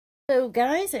Hello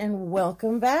guys, and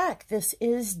welcome back. This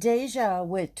is Deja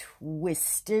with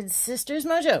Twisted Sisters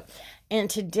Mojo, and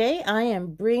today I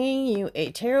am bringing you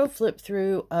a tarot flip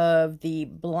through of the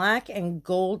black and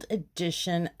gold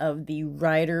edition of the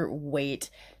Rider-Waite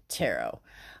Tarot.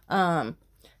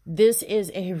 This is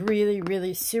a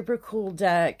really super cool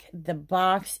deck. The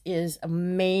box is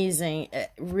amazing.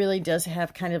 It really does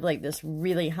have kind of like this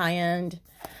really high-end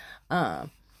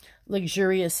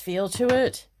luxurious feel to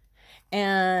it.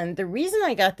 And the reason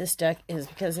I got this deck is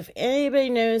because if anybody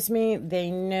knows me, they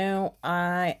know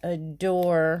I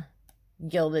adore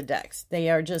gilded decks. They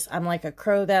are just, I'm like a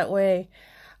crow that way.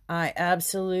 I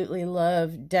absolutely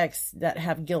love decks that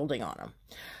have gilding on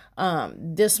them.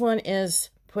 This one is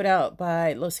put out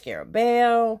by Los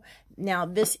Scarabeo. Now,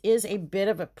 this is a bit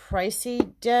of a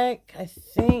pricey deck. I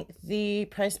think the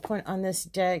price point on this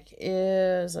deck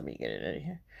is, let me get it in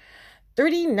here,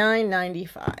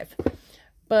 $39.95.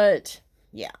 But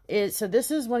yeah, so this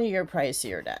is one of your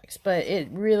pricier decks, but it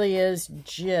really is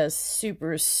just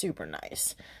super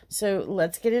nice. So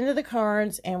let's get into the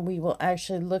cards, and we will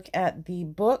actually look at the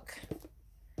book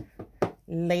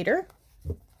later.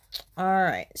 All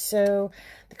right, so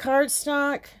the card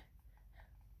stock,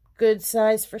 good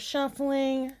size for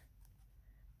shuffling.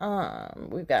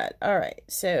 We've got, all right,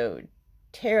 so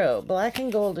Tarot Black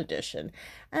and Gold Edition.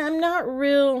 I'm not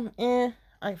real,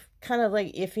 I kind of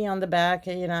like iffy on the back.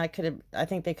 You know, I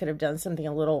think they could have done something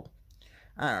a little,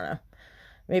 I don't know,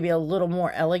 maybe a little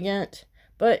more elegant,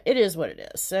 but it is what it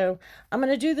is. So I'm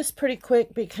going to do this pretty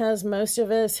quick because most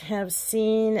of us have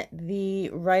seen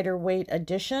the Rider-Waite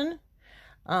edition.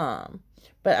 But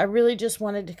I really just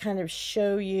wanted to kind of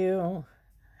show you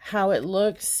how it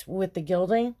looks with the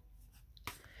gilding.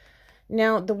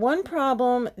 Now, the one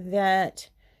problem that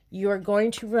you're going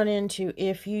to run into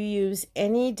if you use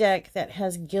any deck that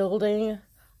has gilding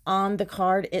on the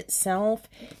card itself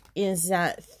is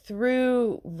that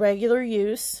through regular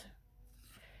use,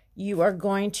 you are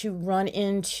going to run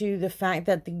into the fact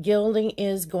that the gilding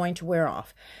is going to wear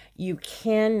off. You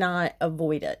cannot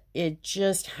avoid it. It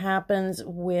just happens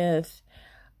with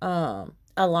a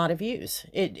lot of use.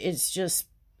 It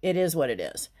is what it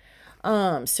is.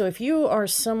 So if you are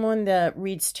someone that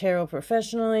reads tarot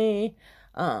professionally,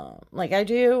 like I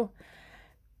do,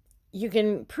 you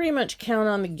can pretty much count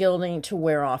on the gilding to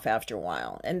wear off after a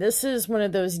while. And this is one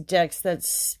of those decks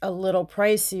that's a little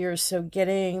pricier, so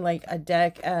getting like a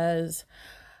deck as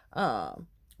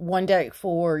one deck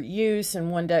for use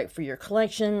and one deck for your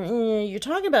collection, you're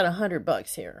talking about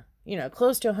 $100 here. You know,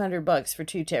 close to $100 for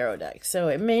 2 tarot decks. So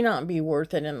it may not be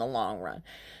worth it in the long run.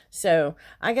 So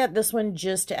I got this one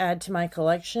just to add to my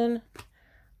collection.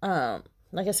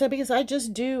 Like I said, because I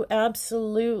just do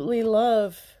absolutely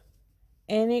love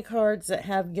any cards that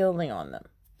have gilding on them.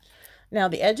 Now,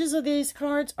 the edges of these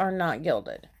cards are not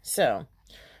gilded. So,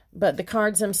 but the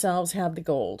cards themselves have the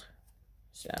gold.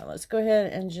 So let's go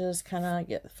ahead and just kind of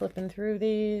get flipping through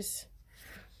these.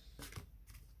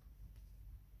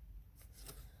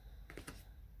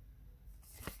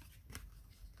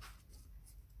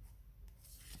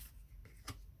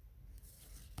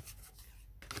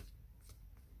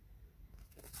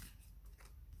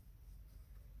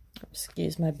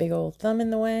 Excuse my big old thumb in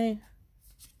the way.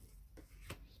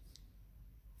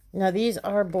 Now, these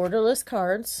are borderless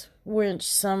cards, which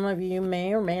some of you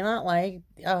may or may not like.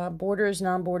 Borders,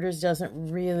 non-borders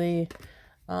doesn't really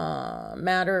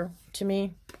matter to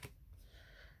me.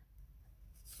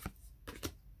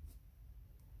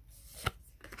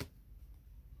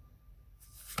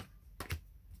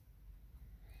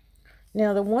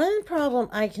 Now, the one problem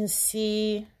I can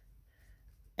see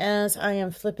as I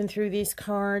am flipping through these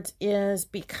cards is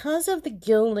because of the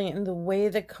gilding and the way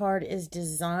the card is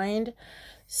designed,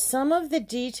 some of the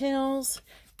details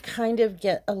kind of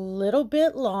get a little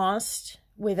bit lost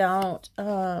without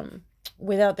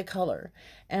the color.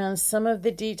 And some of the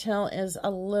detail is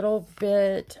a little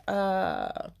bit,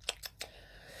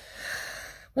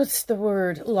 what's the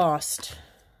word? Lost.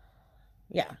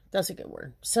 Yeah, that's a good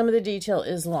word. Some of the detail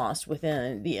is lost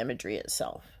within the imagery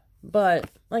itself. But,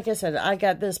 like I said, I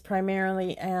got this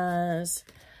primarily as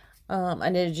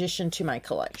an addition to my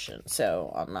collection.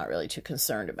 So, I'm not really too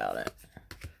concerned about it,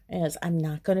 as I'm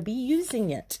not going to be using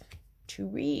it to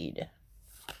read.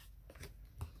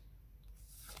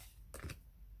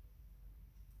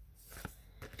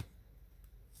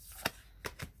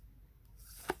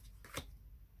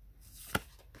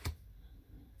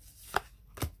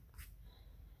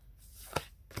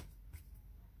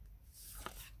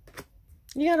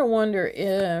 You gotta wonder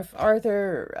if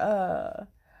Arthur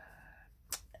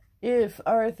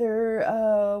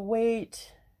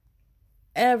Waite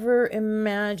ever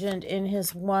imagined in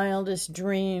his wildest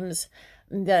dreams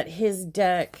that his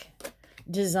deck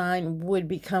design would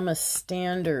become a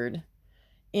standard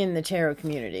in the tarot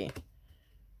community.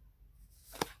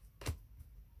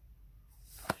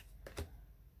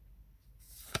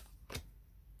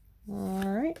 All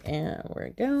right, and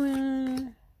we're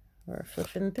going. We're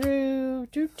flipping through.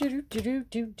 There we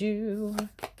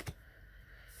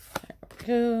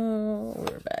go.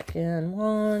 We're back in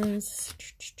wands.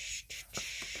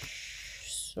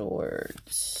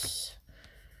 Swords.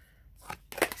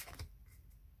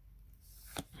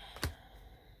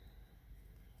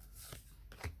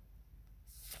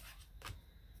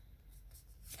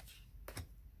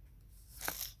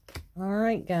 All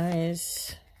right,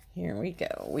 guys. Here we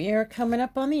go. We are coming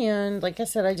up on the end. Like I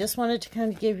said, I just wanted to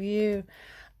kind of give you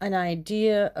an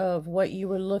idea of what you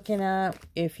were looking at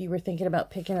if you were thinking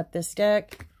about picking up this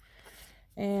deck.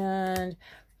 And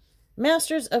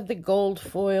Masters of the Gold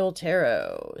Foil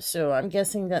Tarot. So I'm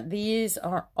guessing that these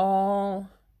are all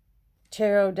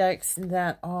tarot decks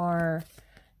that are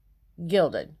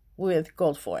gilded with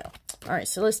gold foil. All right,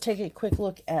 so let's take a quick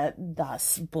look at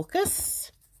Das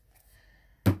Buches.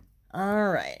 All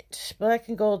right, Black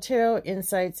and Gold Tarot,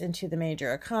 Insights into the Major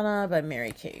Arcana by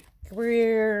Mary Kay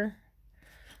Greer.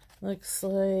 Looks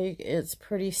like it's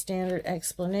pretty standard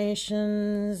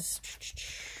explanations.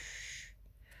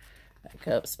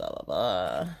 Backups, blah, blah,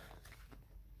 blah.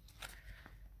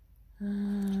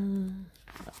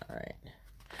 All right.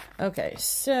 Okay,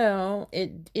 so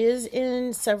it is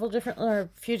in several different, or a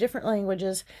few different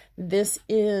languages. This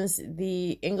is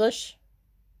the English.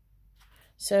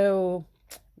 So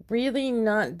really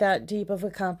not that deep of a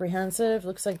comprehensive.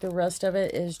 Looks like the rest of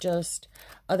it is just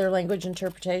other language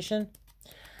interpretation.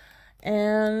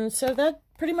 And so that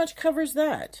pretty much covers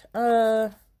that.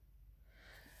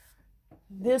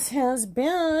 This has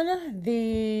been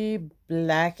the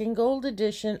Black and Gold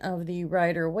edition of the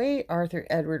Rider-Waite, Arthur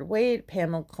Edward Waite,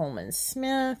 Pamela Coleman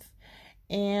Smith,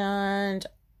 and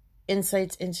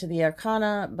Insights into the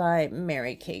Arcana by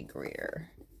Mary Kay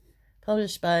Greer.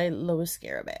 Published by Lois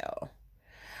Scarabeo.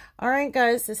 All right,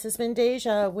 guys, this has been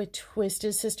Deja with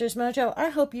Twisted Sisters Mojo. I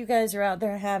hope you guys are out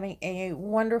there having a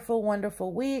wonderful,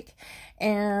 wonderful week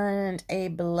and a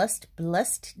blessed,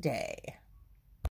 blessed day.